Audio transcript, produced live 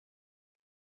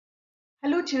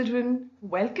Hello children,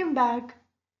 welcome back.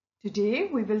 Today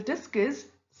we will discuss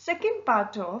second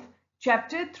part of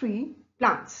chapter 3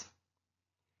 plants.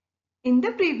 In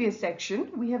the previous section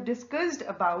we have discussed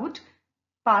about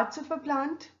parts of a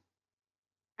plant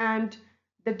and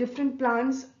the different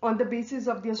plants on the basis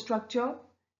of their structure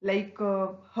like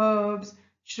herbs,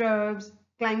 shrubs,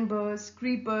 climbers,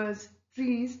 creepers,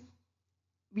 trees.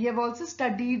 We have also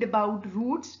studied about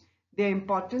roots, their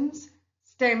importance,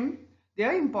 stem,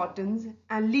 their importance,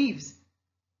 and leaves,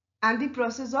 and the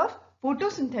process of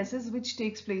photosynthesis which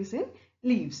takes place in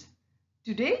leaves.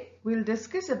 Today we'll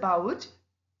discuss about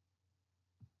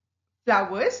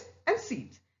flowers and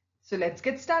seeds. So let's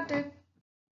get started.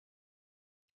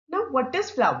 Now what is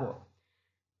flower?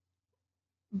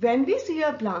 When we see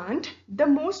a plant, the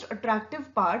most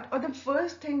attractive part or the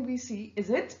first thing we see is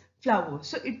its flower.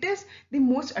 So it is the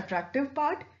most attractive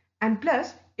part, and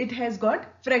plus it has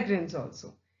got fragrance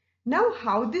also. Now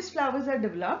how these flowers are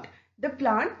developed? The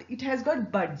plant, it has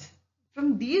got buds.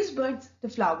 From these buds, the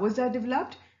flowers are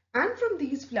developed, and from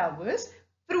these flowers,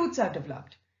 fruits are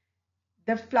developed.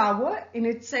 The flower in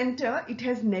its center, it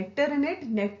has nectar in it.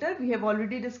 Nectar, we have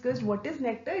already discussed what is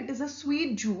nectar. It is a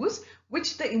sweet juice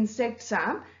which the insects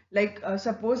have, like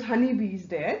suppose honey bee is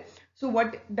there. So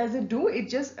what does it do? It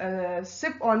just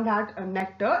sip on that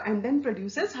nectar and then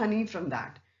produces honey from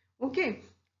that. Okay.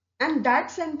 And that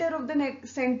center of the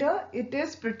center, it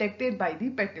is protected by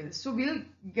the petals. So we'll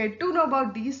get to know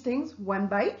about these things one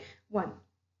by one.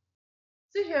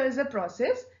 So here is a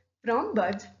process. From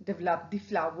buds develop the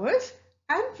flowers,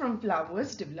 and from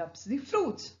flowers develops the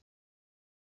fruits.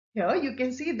 Here you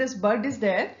can see this bud is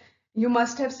there. You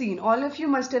must have seen, all of you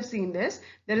must have seen this.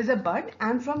 There is a bud,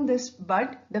 and from this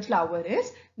bud the flower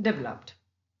is developed.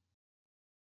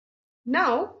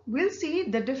 Now we'll see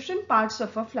the different parts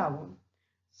of a flower.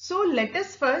 So let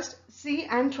us first see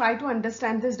and try to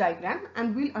understand this diagram,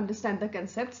 and we'll understand the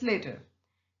concepts later.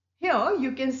 Here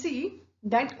you can see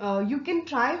that you can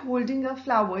try holding a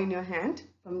flower in your hand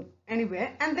from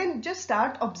anywhere and then just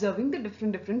start observing the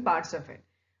different parts of it.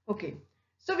 Okay,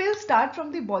 so we'll start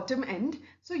from the bottom end.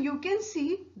 So you can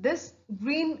see this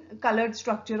green colored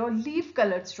structure or leaf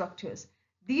colored structures.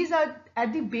 These are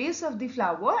at the base of the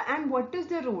flower, and what is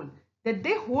their role? That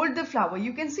they hold the flower.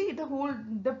 You can see the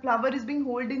flower is being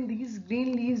held in these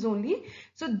green leaves only.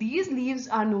 So these leaves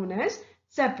are known as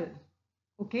sepal.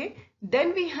 Okay,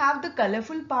 then we have the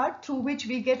colorful part through which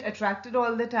we get attracted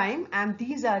all the time, and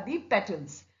these are the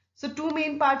petals. So two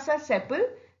main parts are sepal.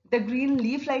 The green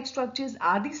leaf-like structures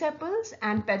are the sepals,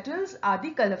 and petals are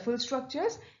the colorful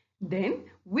structures. Then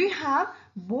we have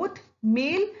both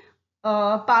male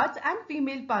parts and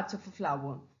female parts of a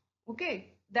flower. Okay,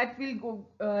 that will go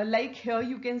like here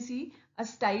you can see a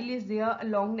style is there, a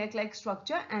long neck-like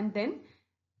structure, and then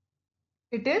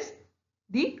it is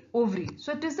the ovary.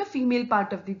 So it is the female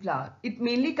part of the flower. It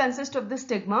mainly consists of the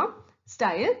stigma,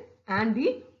 style, and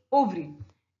the ovary.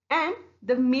 And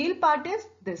the male part is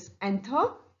this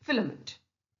anther, filament.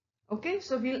 Okay,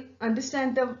 so we'll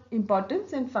understand the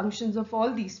importance and functions of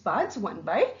all these parts one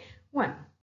by one.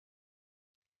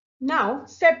 Now,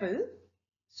 sepal.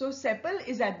 So sepal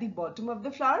is at the bottom of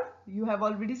the flower. You have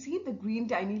already seen the green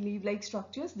tiny leaf-like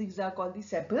structures. These are called the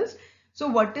sepals. So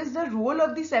what is the role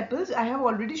of the sepals? I have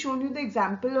already shown you the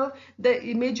example of the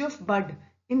image of bud.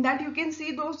 In that you can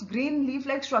see those green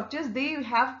leaf-like structures, they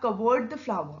have covered the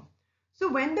flower.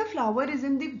 So when the flower is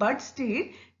in the bud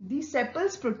state, the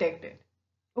sepals protect it.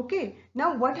 Okay,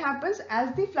 now what happens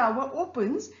as the flower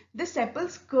opens, the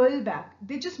sepals curl back.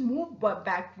 They just move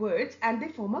backwards and they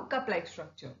form a cup-like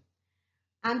structure.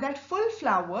 And that full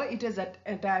flower, it is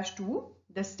attached to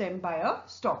the stem by a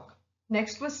stalk.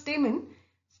 Next was stamen.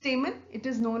 Stamen, it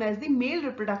is known as the male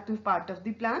reproductive part of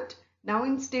the plant. Now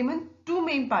in stamen, two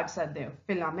main parts are there,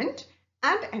 filament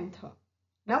and anther.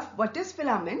 Now what is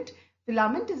filament?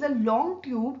 Filament is a long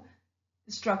tube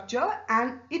structure,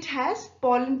 and it has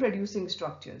pollen producing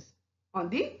structures on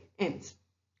the ends.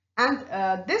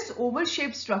 And this oval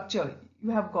shaped structure,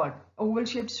 you have got oval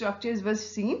shaped structures was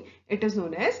seen, it is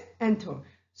known as anther.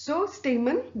 So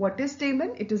stamen, what is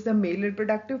stamen? It is the male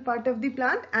reproductive part of the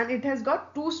plant, and it has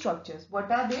got two structures. What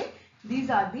are they? These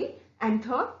are the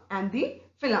anther and the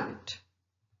filament.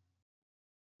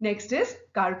 Next is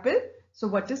carpel. So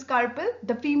what is carpel?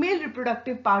 The female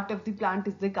reproductive part of the plant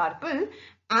is the carpel,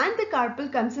 and the carpel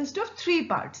consists of three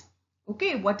parts.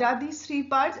 Okay, what are these three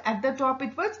parts? At the top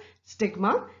it was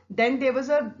stigma, then there was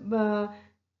a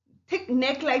thick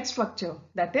neck-like structure,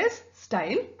 that is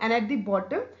style, and at the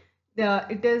bottom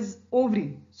it is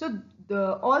ovary. So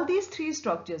all these three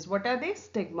structures, what are they?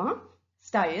 Stigma,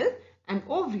 style and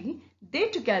ovary, they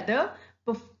together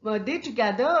they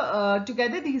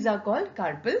together these are called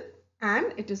carpel,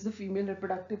 and it is the female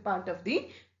reproductive part of the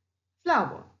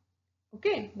flower.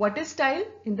 Okay, what is style?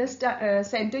 In the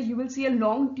center you will see a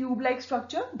long tube-like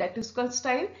structure that is called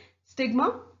style.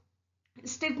 Stigma.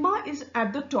 Stigma is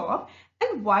at the top,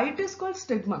 and why it is called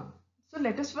stigma? So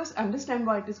let us first understand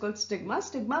why it is called stigma.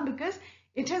 Stigma because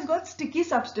it has got sticky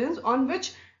substance on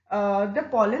which the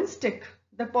pollen stick.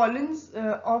 The pollens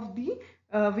of the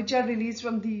which are released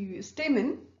from the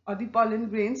stamen, or the pollen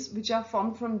grains which are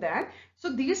formed from that.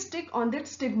 So these stick on that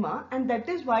stigma, and that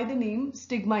is why the name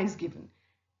stigma is given.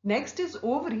 Next is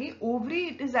ovary. Ovary,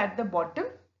 it is at the bottom,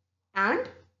 and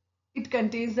it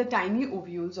contains the tiny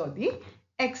ovules or the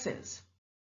egg cells.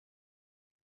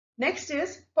 Next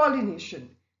is pollination.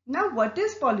 Now, what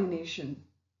is pollination?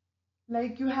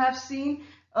 Like you have seen,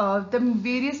 the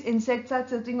various insects are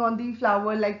sitting on the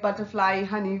flower, like butterfly,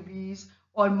 honeybees,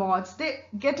 or moths. They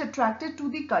get attracted to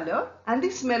the color and the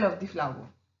smell of the flower.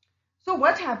 So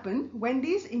what happens when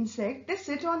these insects, they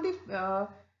sit on the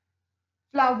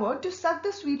flower to suck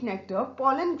the sweet nectar,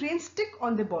 pollen grains stick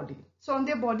on their body. So on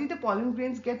their body, the pollen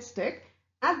grains get stuck,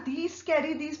 and these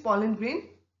carry these pollen grain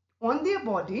on their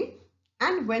body.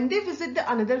 And when they visit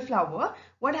the another flower,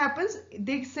 what happens?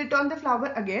 They sit on the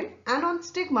flower again, and on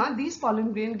stigma, these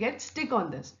pollen grain get stick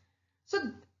on this. So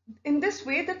in this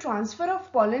way, the transfer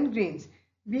of pollen grains,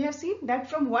 we have seen that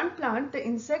from one plant, the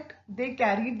insect, they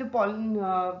carried the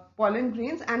pollen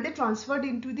grains and they transferred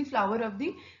into the flower of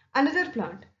the another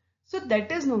plant. So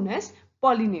that is known as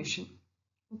pollination.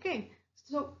 Okay.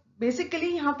 So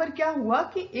basically यहाँ पर क्या हुआ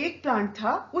कि एक plant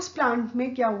था, उस plant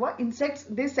में क्या हुआ, insects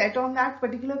they sat on that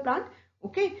particular plant.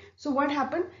 Okay. So what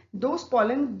happened? Those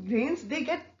pollen grains they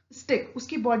get stick.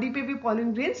 उसकी body पे भी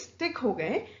pollen grains stick हो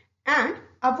गए. And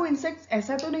अब वो इंसेक्ट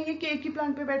ऐसा तो नहीं है कि एक ही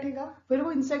प्लांट पे बैठेगा, फिर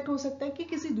वो इंसेक्ट हो सकता है कि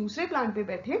किसी दूसरे प्लांट पे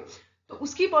बैठे, तो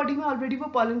उसकी बॉडी में ऑलरेडी वो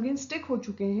पॉलन ग्रेन स्टिक हो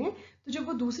चुके हैं, तो जब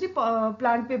वो दूसरी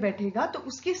प्लांट पे बैठेगा तो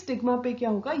उसकी स्टिग्मा पे क्या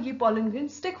होगा, ये पॉलन ग्रेन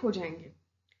स्टिक हो जाएंगे.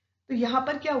 तो यहाँ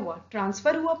पर क्या हुआ,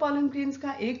 ट्रांसफर हुआ पॉलन ग्रेन्स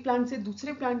का एक प्लांट से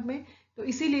दूसरे प्लांट में, तो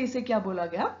इसीलिए इसे क्या बोला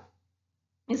गया,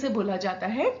 इसे बोला जाता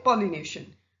है पॉलिनेशन.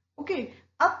 ओके.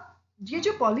 अब ये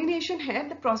जो pollination है,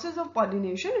 the process of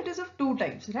pollination, it is of two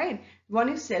types, right? One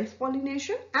is self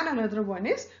pollination and another one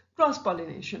is cross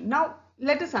pollination. Now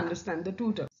let us understand the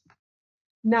two terms.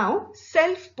 Now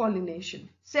self pollination,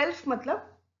 self मतलब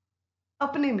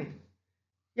अपने में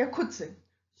या खुद से.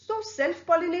 So self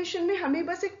pollination में हमें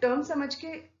बस एक term समझ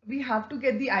के we have to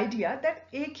get the idea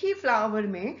that एक ही flower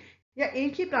में या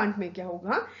एक ही plant में क्या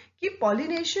होगा कि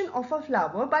pollination of a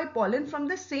flower by pollen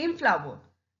from the same flower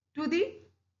to the,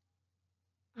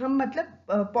 हम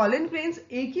मतलब पॉलन ग्रेन्स,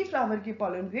 एक ही फ्लावर के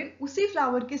पॉलन ग्रेन उसी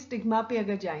फ्लावर के स्टिग्मा पे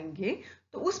अगर जाएंगे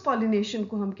तो उस पॉलिनेशन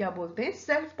को हम क्या बोलते हैं,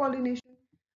 सेल्फ पॉलिनेशन.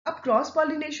 अब क्रॉस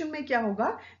पॉलिनेशन में क्या होगा,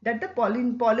 that the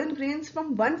pollen grains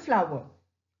from one flower,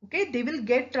 okay, they will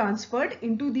get transferred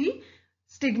into the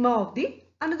stigma of the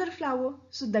another flower.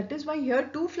 So that is why here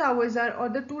two flowers are, or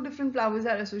the two different flowers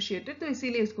are associated. तो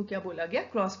इसीलिए इसको क्या बोला गया,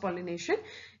 cross pollination,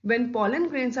 when pollen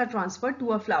grains are transferred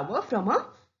to a flower from a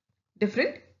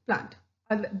different plant.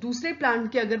 दूसरे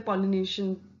plant के अगर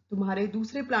pollination, तुम्हारे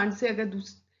दूसरे प्लांट से अगर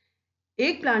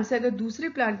एक प्लांट से अगर दूसरे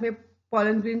प्लांट में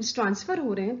पॉलन ग्रेन्स ट्रांसफर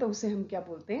हो रहे हैं तो उसे हम क्या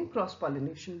बोलते हैं, क्रॉस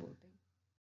पॉलिनेशन बोलते हैं.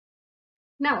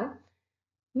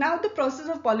 Now the process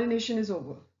of pollination is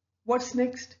over. What's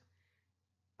next?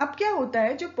 अब क्या होता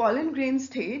है, जो पॉलन ग्रेन्स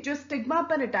थे जो स्टिग्मा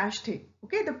पर अटैच थे,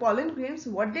 okay, the pollen grains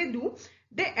what they do,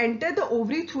 they enter the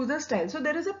ovary through the style. So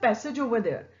there is a passage over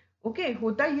there. Okay,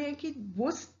 होता ये है कि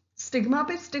वो स्टिग्मा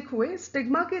पे स्टिक हुए,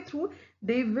 स्टिग्मा के through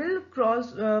they will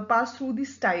pass through the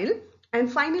style,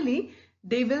 and finally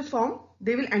they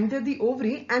will enter the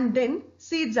ovary, and then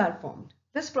seeds are formed.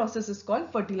 This process is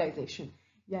called fertilization.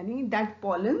 यानी that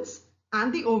pollens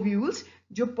and the ovules,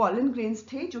 जो pollen grains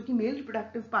थे जो कि male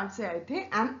reproductive part से आए थे,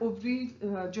 and ovary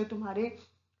जो तुम्हारे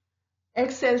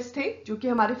egg cells थे जो कि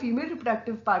हमारे फीमेल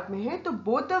रिप्रोडक्टिव पार्ट में है, तो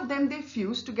both of them they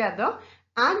fuse together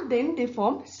and then they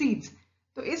form seeds.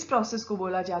 तो इस प्रोसेस को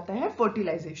बोला जाता है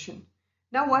fertilisation.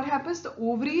 Now what happens, the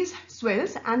ovaries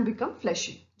swells and become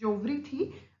flashy. जो ओवरी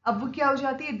थी अब वो क्या हो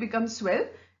जाती है, it become swell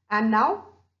and now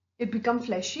it become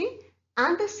flashy,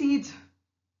 and the seeds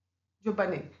जो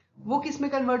बने वो किस में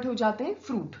कन्वर्ट हो जाते हैं,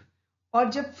 फ्रूट. और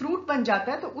जब फ्रूट बन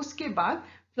जाता है तो उसके बाद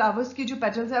फ्लावर्स की जो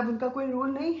पेटल्स है अब उनका कोई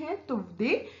रोल नहीं है, तो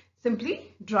दे simply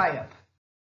dry up.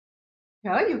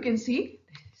 Here you can see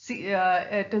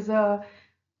it is a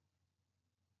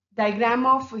diagram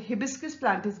of hibiscus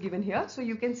plant is given here. So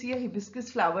you can see a hibiscus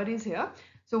flower is here.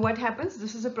 So what happens,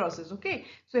 this is a process, okay.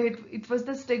 So it was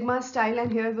the stigma style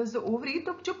and here was the ovary.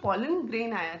 तो जो pollen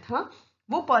grain आया था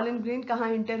वो pollen grain कहाँ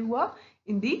enter हुआ,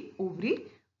 in the ovary.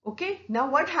 Okay, now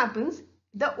what happens?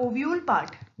 The ovule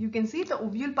part, you can see the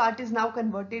ovule part is now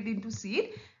converted into seed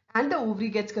and the ovary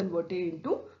gets converted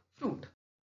into fruit.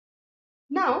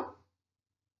 Now,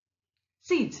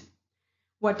 seeds.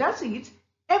 What are seeds?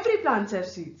 Every plant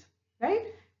has seeds, right?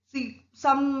 See,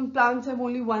 some plants have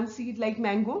only one seed like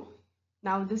mango.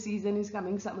 Now the season is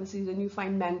coming, summer season, you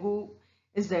find mango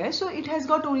is there. So it has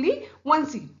got only one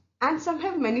seed. And some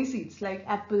have many seeds like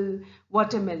apple,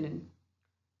 watermelon.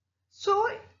 So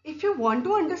if you want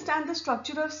to understand the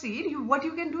structure of seed, what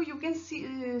you can do, you can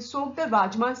soak the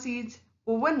rajma seeds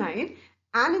overnight,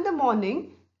 and in the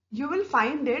morning you will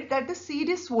find it that the seed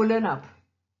is swollen up,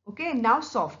 okay, now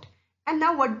soft. And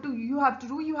now what do you have to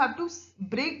do? You have to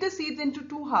break the seeds into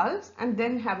two halves and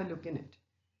then have a look in it.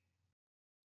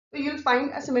 So you'll find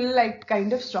a similar like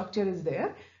kind of structure is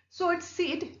there. So its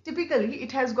seed, typically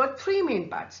it has got three main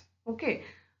parts. Okay,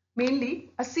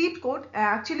 mainly a seed coat.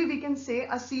 Actually, we can say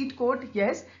a seed coat,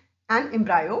 yes, and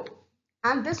embryo.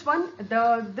 And this one,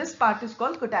 this part is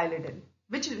called cotyledon,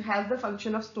 which has the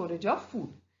function of storage of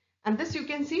food. And this you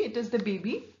can see it is the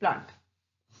baby plant.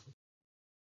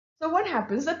 So what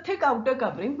happens? The thick outer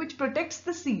covering which protects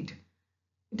the seed.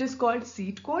 It is called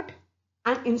seed coat,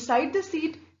 and inside the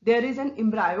seed there is an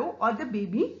embryo or the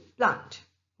baby plant.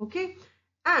 Okay,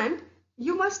 and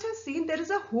you must have seen there is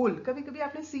a hole. कभी कभी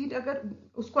आपने seed अगर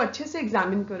उसको अच्छे से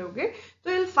examine करोगे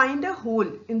तो you'll find a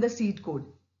hole in the seed coat.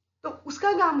 तो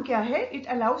उसका काम क्या है? It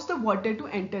allows the water to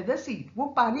enter the seed.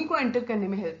 वो पानी को enter करने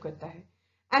में help करता है.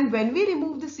 And when we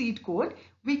remove the seed coat,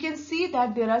 we can see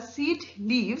that there are seed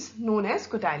leaves known as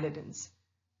cotyledons.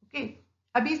 Okay.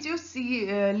 अभी जो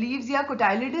leaves या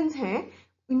cotyledons हैं,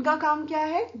 इनका काम क्या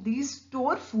है? These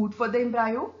store food for the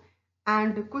embryo.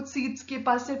 And कुछ seeds के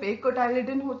पास सिर्फ एक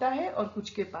cotyledon होता है और कुछ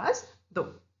के पास दो.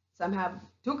 Some have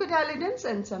two cotyledons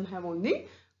and some have only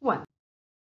one.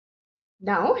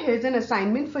 Now here's an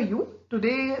assignment for you.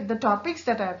 Today the topics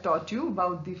that I have taught you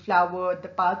about the flower, the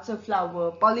parts of flower,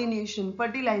 pollination,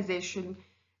 fertilization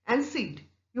and seed.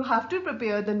 You have to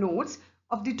prepare the notes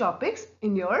of the topics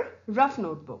in your rough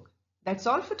notebook. That's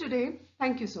all for today.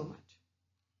 Thank you so much.